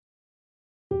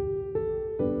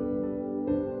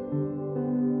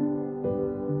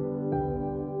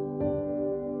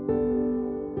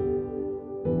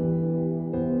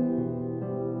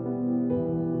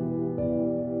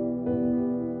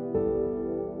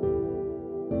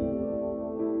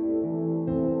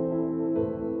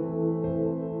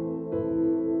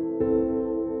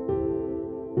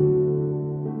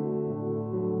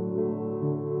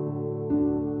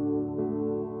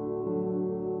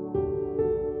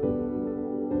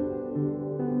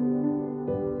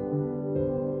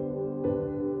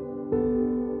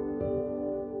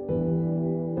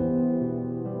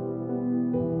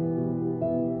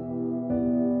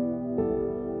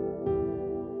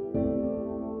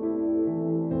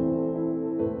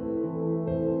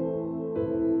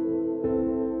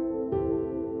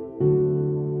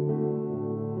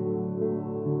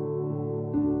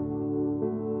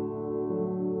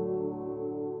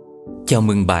Chào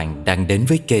mừng bạn đang đến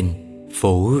với kênh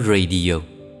Phố Radio.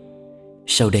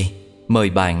 Sau đây, mời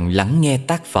bạn lắng nghe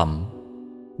tác phẩm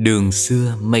Đường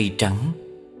xưa mây trắng,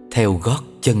 theo gót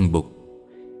chân bụt.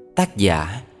 Tác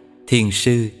giả Thiền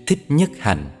sư Thích Nhất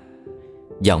Hạnh.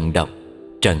 Giọng đọc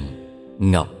Trần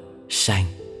Ngọc San,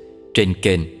 trên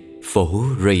kênh Phố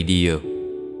Radio.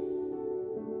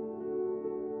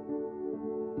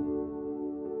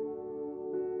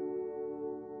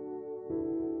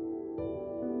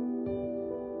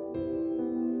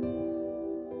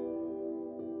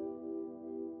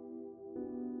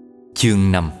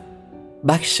 Chương 5.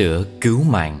 Bát sữa cứu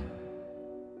mạng.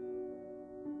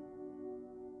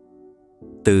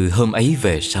 Từ hôm ấy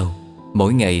về sau,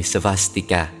 mỗi ngày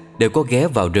Svastika đều có ghé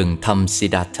vào rừng thăm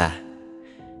Siddhartha.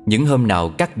 Những hôm nào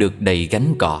cắt được đầy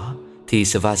gánh cỏ thì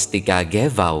Svastika ghé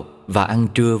vào và ăn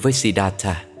trưa với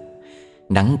Siddhartha.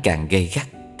 Nắng càng gay gắt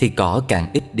thì cỏ càng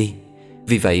ít đi.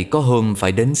 Vì vậy có hôm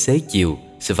phải đến xế chiều,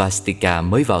 Svastika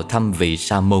mới vào thăm vị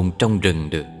sa môn trong rừng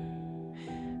được.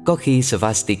 Có khi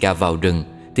Svastika vào rừng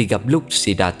thì gặp lúc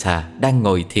Siddhartha đang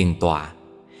ngồi thiền tọa.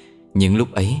 Những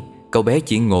lúc ấy, cậu bé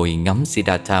chỉ ngồi ngắm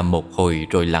Siddhartha một hồi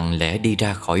rồi lặng lẽ đi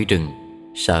ra khỏi rừng,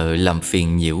 sợ làm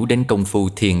phiền nhiễu đến công phu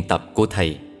thiền tập của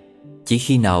thầy. Chỉ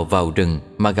khi nào vào rừng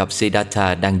mà gặp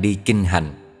Siddhartha đang đi kinh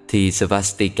hành thì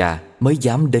Svastika mới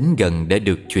dám đến gần để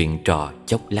được chuyện trò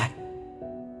chốc lát.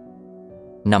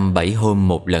 5-7 hôm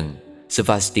một lần,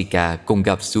 Svastika cùng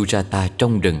gặp Sujata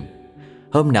trong rừng.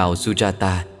 Hôm nào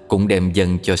Sujata cũng đem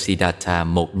dâng cho Siddhartha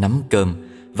một nắm cơm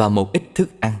và một ít thức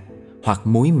ăn, hoặc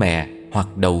muối mè,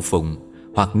 hoặc đậu phụng,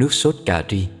 hoặc nước sốt cà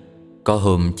ri. Có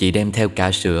hôm chị đem theo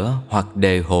cả sữa, hoặc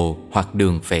đề hồ, hoặc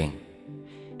đường phèn.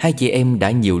 Hai chị em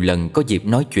đã nhiều lần có dịp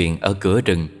nói chuyện ở cửa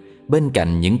rừng, bên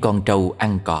cạnh những con trâu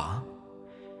ăn cỏ.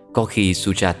 Có khi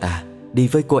Sujata đi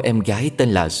với cô em gái tên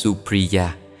là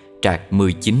Supriya, trạc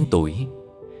 19 tuổi.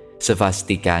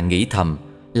 Svastika nghĩ thầm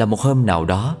là một hôm nào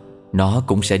đó nó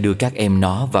cũng sẽ đưa các em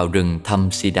nó vào rừng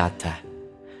thăm Siddhartha.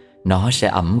 Nó sẽ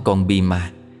ẵm con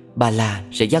Bhima, Bala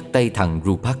sẽ dắt tay thằng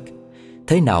Rupak.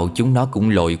 Thế nào chúng nó cũng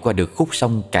lội qua được khúc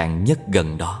sông cạn nhất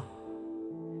gần đó.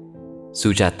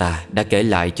 Sujata đã kể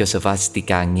lại cho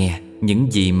Svastika nghe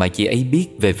những gì mà chị ấy biết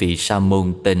về vị sa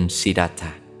môn tên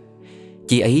Siddhartha.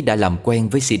 Chị ấy đã làm quen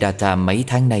với Siddhartha mấy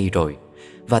tháng nay rồi,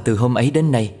 và từ hôm ấy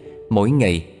đến nay, mỗi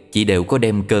ngày chị đều có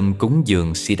đem cơm cúng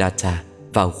dường Siddhartha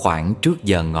vào khoảng trước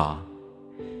giờ ngọ.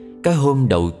 Cái hôm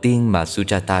đầu tiên mà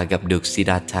Sujata gặp được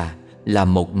Siddhartha là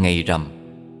một ngày rằm.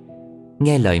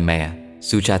 Nghe lời mẹ,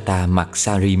 Sujata mặc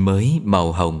sari mới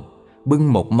màu hồng,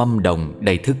 bưng một mâm đồng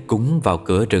đầy thức cúng vào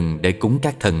cửa rừng để cúng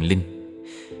các thần linh.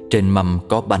 Trên mâm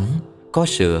có bánh, có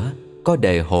sữa, có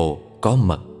đề hồ, có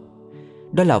mật.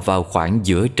 Đó là vào khoảng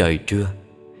giữa trời trưa.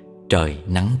 Trời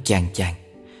nắng chang chang.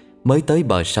 Mới tới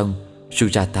bờ sông,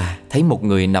 Sujata thấy một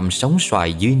người nằm sóng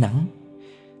xoài dưới nắng.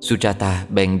 Sujata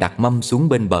bèn đặt mâm xuống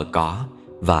bên bờ cỏ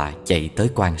và chạy tới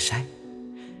quan sát.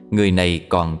 Người này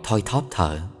còn thoi thóp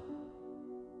thở.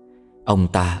 Ông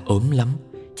ta ốm lắm,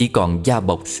 chỉ còn da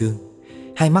bọc xương.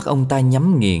 Hai mắt ông ta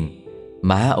nhắm nghiền,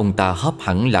 má ông ta hóp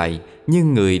hẳn lại như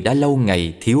người đã lâu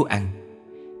ngày thiếu ăn.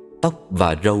 Tóc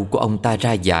và râu của ông ta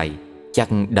ra dài, chắc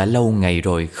đã lâu ngày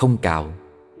rồi không cạo.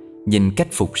 Nhìn cách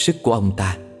phục sức của ông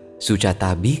ta,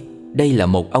 Sujata biết đây là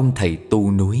một ông thầy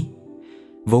tu núi.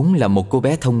 Vốn là một cô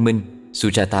bé thông minh,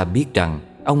 Sujata biết rằng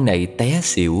ông này té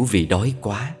xỉu vì đói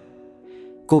quá.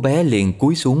 Cô bé liền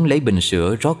cúi xuống lấy bình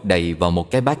sữa rót đầy vào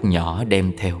một cái bát nhỏ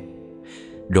đem theo.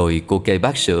 Rồi cô kê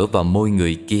bát sữa vào môi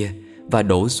người kia và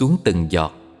đổ xuống từng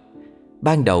giọt.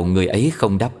 Ban đầu người ấy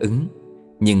không đáp ứng,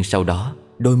 nhưng sau đó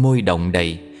đôi môi động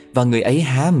đậy và người ấy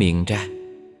há miệng ra.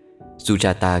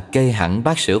 Sujata kê hẳn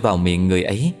bát sữa vào miệng người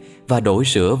ấy và đổ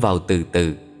sữa vào từ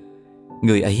từ.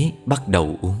 Người ấy bắt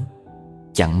đầu uống.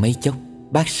 Chẳng mấy chốc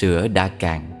bát sữa đã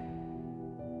cạn.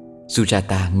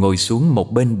 Sujata ngồi xuống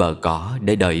một bên bờ cỏ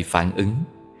để đợi phản ứng.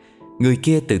 Người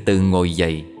kia từ từ ngồi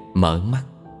dậy, mở mắt.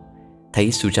 Thấy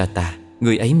Sujata,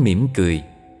 người ấy mỉm cười.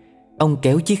 Ông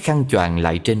kéo chiếc khăn choàng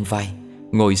lại trên vai,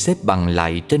 ngồi xếp bằng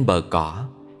lại trên bờ cỏ,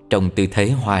 trong tư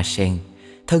thế hoa sen,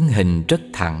 thân hình rất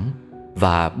thẳng,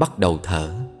 và bắt đầu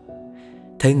thở.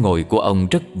 Thế ngồi của ông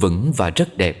rất vững và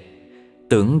rất đẹp.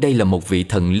 Tưởng đây là một vị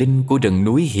thần linh của rừng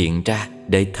núi hiện ra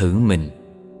để thử mình.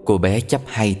 Cô bé chắp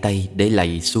hai tay để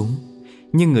lạy xuống,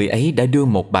 nhưng người ấy đã đưa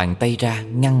một bàn tay ra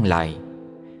ngăn lại.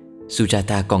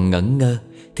 Sujata còn ngẩn ngơ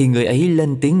thì người ấy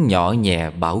lên tiếng nhỏ nhẹ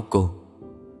bảo cô: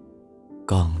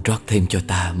 "Con rót thêm cho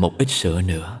ta một ít sữa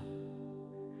nữa."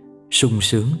 Sung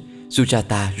sướng,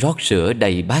 Sujata rót sữa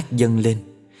đầy bát dâng lên.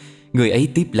 Người ấy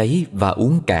tiếp lấy và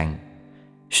uống cạn.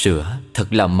 Sữa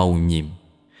thật là màu nhiệm.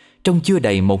 Trong chưa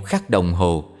đầy một khắc đồng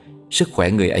hồ, sức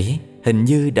khỏe người ấy hình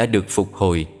như đã được phục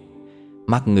hồi.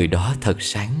 Mắt người đó thật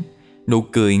sáng, nụ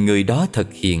cười người đó thật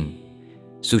hiền.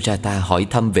 Sujata hỏi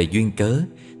thăm về duyên cớ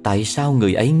tại sao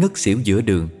người ấy ngất xỉu giữa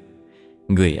đường.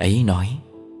 Người ấy nói: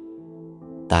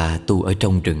 ta tu ở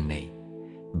trong rừng này,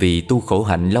 vì tu khổ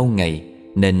hạnh lâu ngày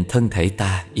nên thân thể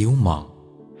ta yếu mòn.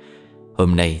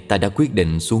 Hôm nay ta đã quyết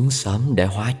định xuống xóm để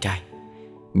hóa trai,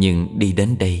 nhưng đi đến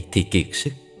đây thì kiệt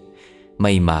sức.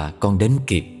 May mà con đến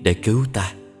kịp để cứu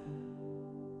ta.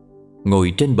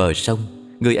 Ngồi trên bờ sông,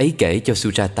 người ấy kể cho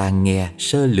Sujata nghe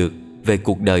sơ lược về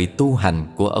cuộc đời tu hành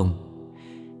của ông.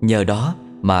 Nhờ đó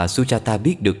mà Sujata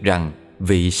biết được rằng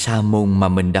vị sa môn mà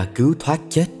mình đã cứu thoát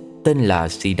chết tên là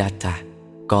Siddhartha,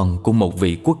 con của một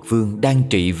vị quốc vương đang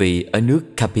trị vì ở nước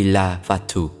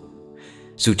Kapilavatthu.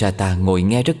 Sujata ngồi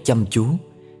nghe rất chăm chú.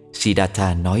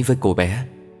 Siddhartha nói với cô bé: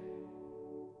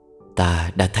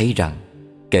 ta đã thấy rằng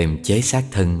kiềm chế xác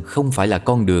thân không phải là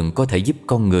con đường có thể giúp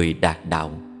con người đạt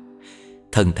đạo.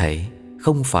 Thân thể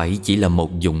không phải chỉ là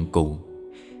một dụng cụ.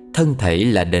 Thân thể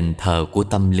là đền thờ của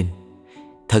tâm linh.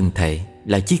 Thân thể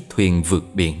là chiếc thuyền vượt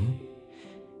biển.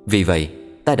 Vì vậy,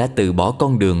 ta đã từ bỏ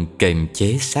con đường kiềm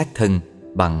chế xác thân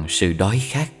bằng sự đói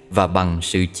khát và bằng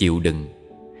sự chịu đựng.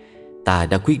 Ta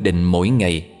đã quyết định mỗi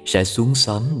ngày sẽ xuống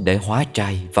xóm để hóa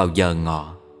trai vào giờ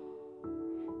ngọ.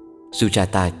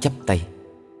 Sujata chắp tay: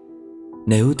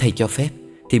 nếu thầy cho phép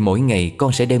thì mỗi ngày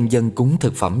con sẽ đem dâng cúng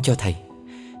thực phẩm cho thầy.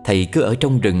 Thầy cứ ở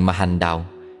trong rừng mà hành đạo,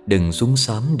 đừng xuống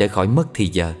xóm để khỏi mất thì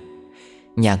giờ.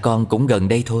 Nhà con cũng gần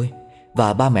đây thôi,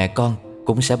 và ba mẹ con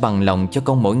cũng sẽ bằng lòng cho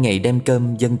con mỗi ngày đem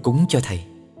cơm dâng cúng cho thầy.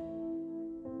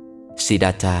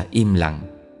 Siddhartha im lặng.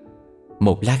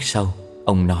 Một lát sau,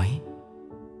 ông nói: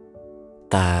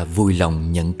 ta vui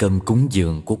lòng nhận cơm cúng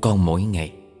dường của con mỗi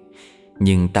ngày,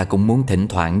 nhưng ta cũng muốn thỉnh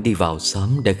thoảng đi vào xóm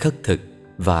để khất thực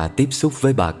và tiếp xúc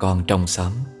với bà con trong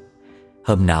xóm.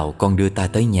 Hôm nào con đưa ta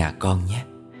tới nhà con nhé.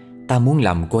 Ta muốn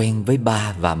làm quen với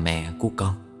ba và mẹ của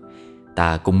con.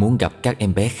 Ta cũng muốn gặp các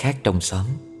em bé khác trong xóm.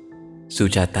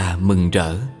 Sujata mừng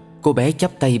rỡ. Cô bé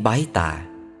chắp tay bái tạ.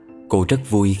 Cô rất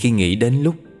vui khi nghĩ đến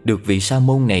lúc được vị sa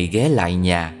môn này ghé lại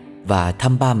nhà và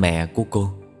thăm ba mẹ của cô.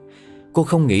 Cô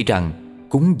không nghĩ rằng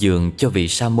cúng dường cho vị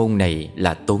sa môn này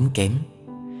là tốn kém.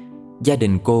 Gia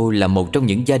đình cô là một trong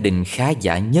những gia đình khá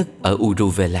giả nhất ở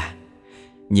Uruvela.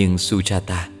 Nhưng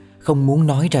Sujata không muốn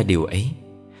nói ra điều ấy.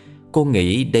 Cô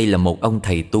nghĩ đây là một ông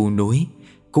thầy tu núi.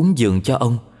 Cúng dường cho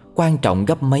ông quan trọng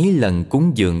gấp mấy lần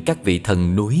cúng dường các vị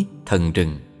thần núi, thần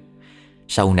rừng.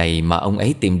 Sau này mà ông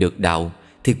ấy tìm được đạo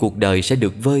thì cuộc đời sẽ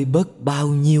được vơi bớt bao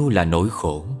nhiêu là nỗi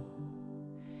khổ.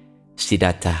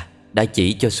 Siddhartha đã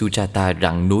chỉ cho Sujata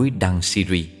rặng núi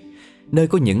Dhansiri, nơi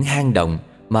có những hang động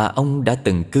mà ông đã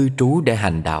từng cư trú để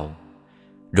hành đạo.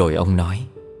 Rồi ông nói: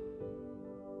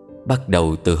 bắt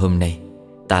đầu từ hôm nay,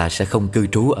 ta sẽ không cư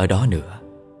trú ở đó nữa.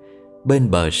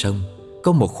 Bên bờ sông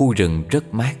có một khu rừng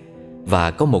rất mát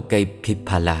và có một cây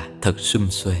pipala thật sum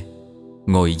xuê.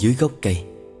 Ngồi dưới gốc cây,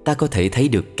 ta có thể thấy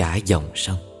được cả dòng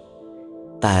sông.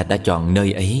 Ta đã chọn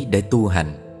nơi ấy để tu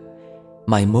hành.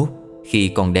 Mai mốt, khi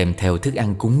con đem theo thức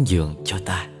ăn cúng dường cho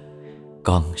ta,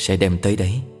 con sẽ đem tới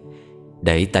đấy,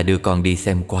 để ta đưa con đi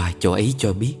xem qua chỗ ấy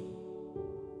cho biết.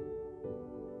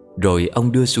 Rồi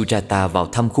ông đưa Sujata vào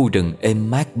thăm khu rừng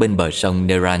êm mát bên bờ sông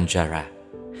Neranjara.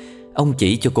 Ông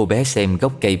chỉ cho cô bé xem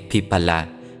gốc cây pipala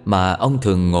mà ông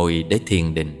thường ngồi để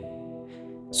thiền định.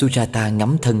 Sujata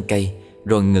ngắm thân cây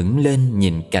rồi ngẩng lên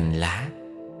nhìn cành lá.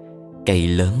 Cây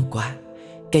lớn quá,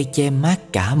 cây che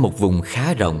mát cả một vùng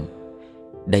khá rộng.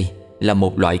 Đây là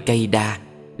một loại cây đa,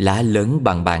 lá lớn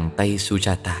bằng bàn tay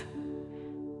Sujata.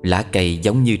 Lá cây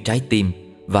giống như trái tim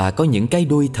và có những cái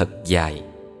đuôi thật dài.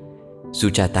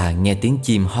 Sujata nghe tiếng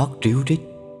chim hót ríu rít.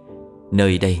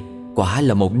 Nơi đây quả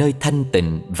là một nơi thanh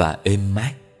tịnh và êm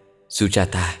mát.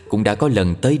 Sujata cũng đã có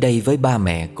lần tới đây với ba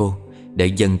mẹ cô để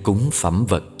dâng cúng phẩm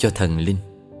vật cho thần linh.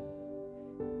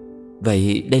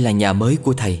 Vậy đây là nhà mới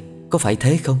của thầy, có phải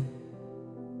thế không?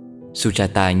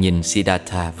 Sujata nhìn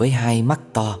Siddhartha với hai mắt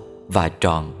to và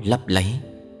tròn lấp láy.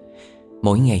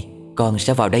 Mỗi ngày con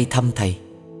sẽ vào đây thăm thầy.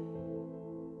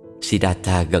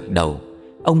 Siddhartha gật đầu.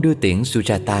 Ông đưa tiễn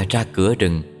Sujata ra cửa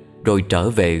rừng, rồi trở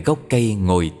về gốc cây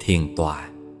ngồi thiền tọa.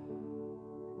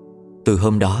 Từ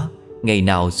hôm đó, ngày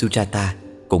nào Sujata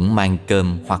cũng mang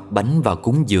cơm hoặc bánh vào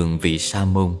cúng dường vị sa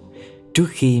môn trước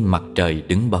khi mặt trời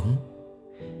đứng bóng.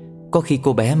 Có khi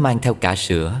cô bé mang theo cả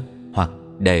sữa hoặc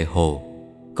đề hồ.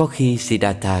 Có khi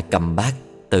Siddhartha cầm bát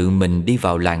tự mình đi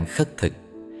vào làng khất thực.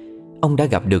 Ông đã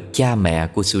gặp được cha mẹ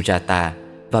của Sujata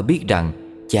và biết rằng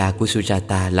cha của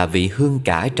Sujata là vị hương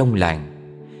cả trong làng.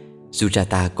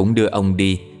 Sujata cũng đưa ông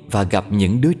đi và gặp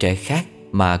những đứa trẻ khác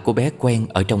mà cô bé quen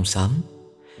ở trong xóm.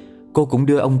 Cô cũng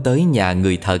đưa ông tới nhà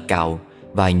người thợ cạo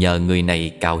và nhờ người này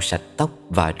cạo sạch tóc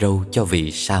và râu cho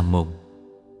vị sa môn.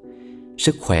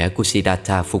 Sức khỏe của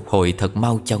Siddhartha phục hồi thật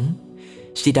mau chóng.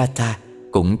 Siddhartha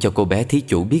cũng cho cô bé thí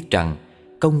chủ biết rằng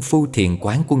công phu thiền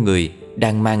quán của người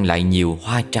đang mang lại nhiều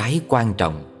hoa trái quan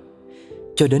trọng.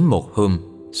 Cho đến một hôm,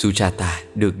 Sujata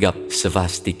được gặp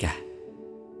Svastika.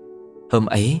 Hôm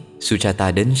ấy,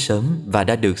 Sujata đến sớm và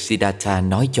đã được Siddhartha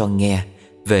nói cho nghe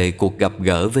về cuộc gặp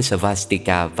gỡ với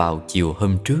Svastika vào chiều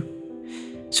hôm trước.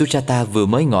 Sujata vừa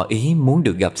mới ngỏ ý muốn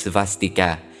được gặp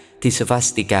Svastika thì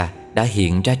Svastika đã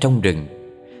hiện ra trong rừng.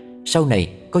 Sau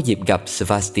này có dịp gặp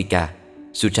Svastika,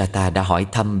 Sujata đã hỏi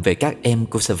thăm về các em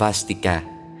của Svastika,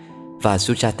 và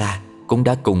Sujata cũng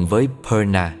đã cùng với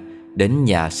Purna đến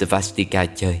nhà Svastika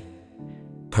chơi.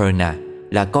 Purna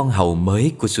là con hầu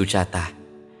mới của Sujata.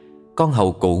 Con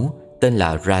hầu cũ tên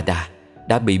là Radha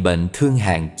đã bị bệnh thương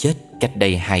hàn chết cách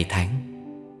đây 2 tháng.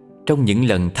 Trong những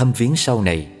lần thăm viếng sau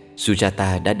này,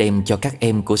 Sujata đã đem cho các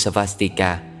em của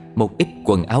Svastika một ít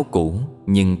quần áo cũ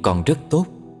nhưng còn rất tốt.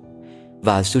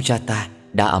 Và Sujata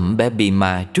đã ẵm bé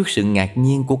Bhima trước sự ngạc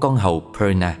nhiên của con hầu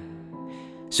Purna.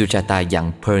 Sujata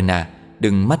dặn Purna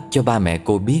đừng mách cho ba mẹ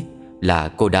cô biết là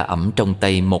cô đã ẵm trong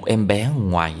tay một em bé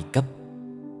ngoại cấp.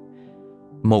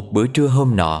 Một bữa trưa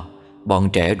hôm nọ, bọn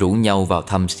trẻ rủ nhau vào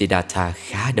thăm Siddhartha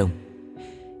khá đông.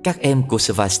 Các em của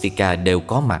Svastika đều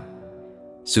có mặt.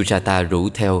 Sujata rủ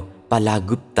theo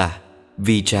Palagupta,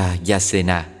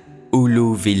 Vijayasena,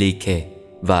 Uluvilike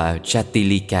và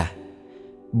Jatilika.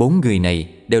 4 người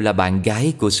này đều là bạn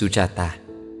gái của Sujata.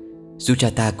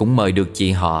 Sujata cũng mời được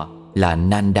chị họ là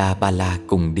Nandabala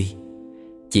cùng đi.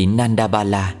 Chị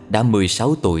Nandabala đã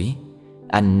 16 tuổi,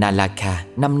 anh Nalaka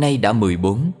năm nay đã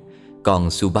 14,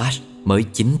 còn Subhash mới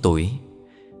 9 tuổi.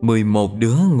 11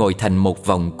 đứa ngồi thành một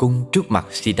vòng cung trước mặt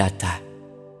Siddhartha.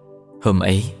 Hôm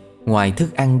ấy, ngoài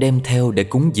thức ăn đem theo để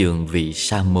cúng dường vị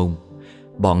sa môn,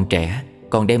 bọn trẻ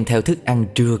còn đem theo thức ăn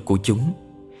trưa của chúng.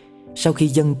 Sau khi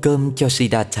dâng cơm cho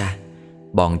Siddhartha,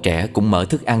 bọn trẻ cũng mở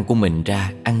thức ăn của mình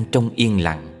ra ăn trong yên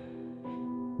lặng.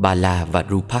 Bala và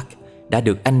Rupak đã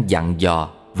được anh dặn dò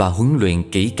và huấn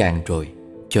luyện kỹ càng rồi,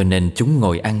 cho nên chúng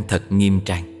ngồi ăn thật nghiêm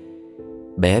trang.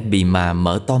 Bé Bhima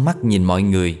mở to mắt nhìn mọi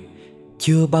người.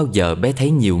 Chưa bao giờ bé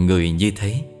thấy nhiều người như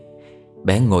thế.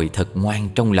 Bé ngồi thật ngoan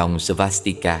trong lòng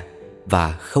Svastika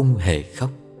và không hề khóc.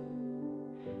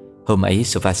 Hôm ấy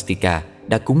Svastika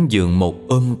đã cúng dường một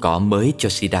ôm cỏ mới cho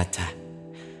Siddhartha.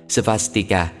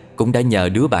 Svastika cũng đã nhờ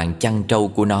đứa bạn chăn trâu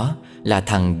của nó là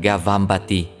thằng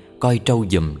Gavampati coi trâu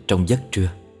giùm trong giấc trưa.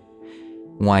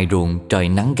 Ngoài ruộng trời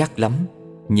nắng gắt lắm,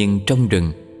 nhưng trong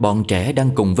rừng bọn trẻ đang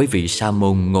cùng với vị sa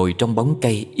môn ngồi trong bóng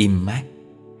cây im mát.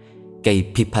 Cây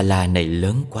Pipala này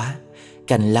lớn quá,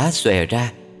 cành lá xòe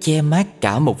ra che mát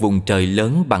cả một vùng trời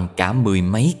lớn bằng cả 10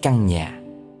 mấy căn nhà.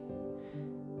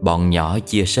 Bọn nhỏ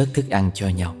chia sớt thức ăn cho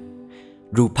nhau.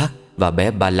 Rupak và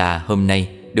bé Bala hôm nay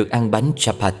được ăn bánh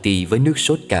chapati với nước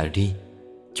sốt cà ri.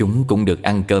 Chúng cũng được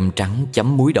ăn cơm trắng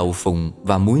chấm muối đậu phụng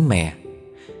và muối mè.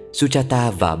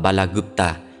 Sujata và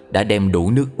Balagupta đã đem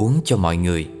đủ nước uống cho mọi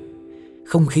người.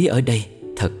 Không khí ở đây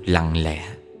thật lặng lẽ,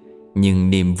 nhưng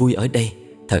niềm vui ở đây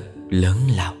thật lớn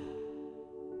lao.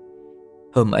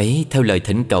 Hôm ấy, theo lời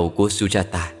thỉnh cầu của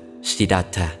Sujata,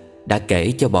 Siddhartha đã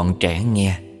kể cho bọn trẻ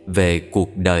nghe về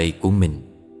cuộc đời của mình.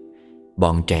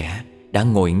 Bọn trẻ đã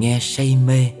ngồi nghe say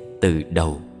mê từ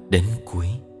đầu đến cuối.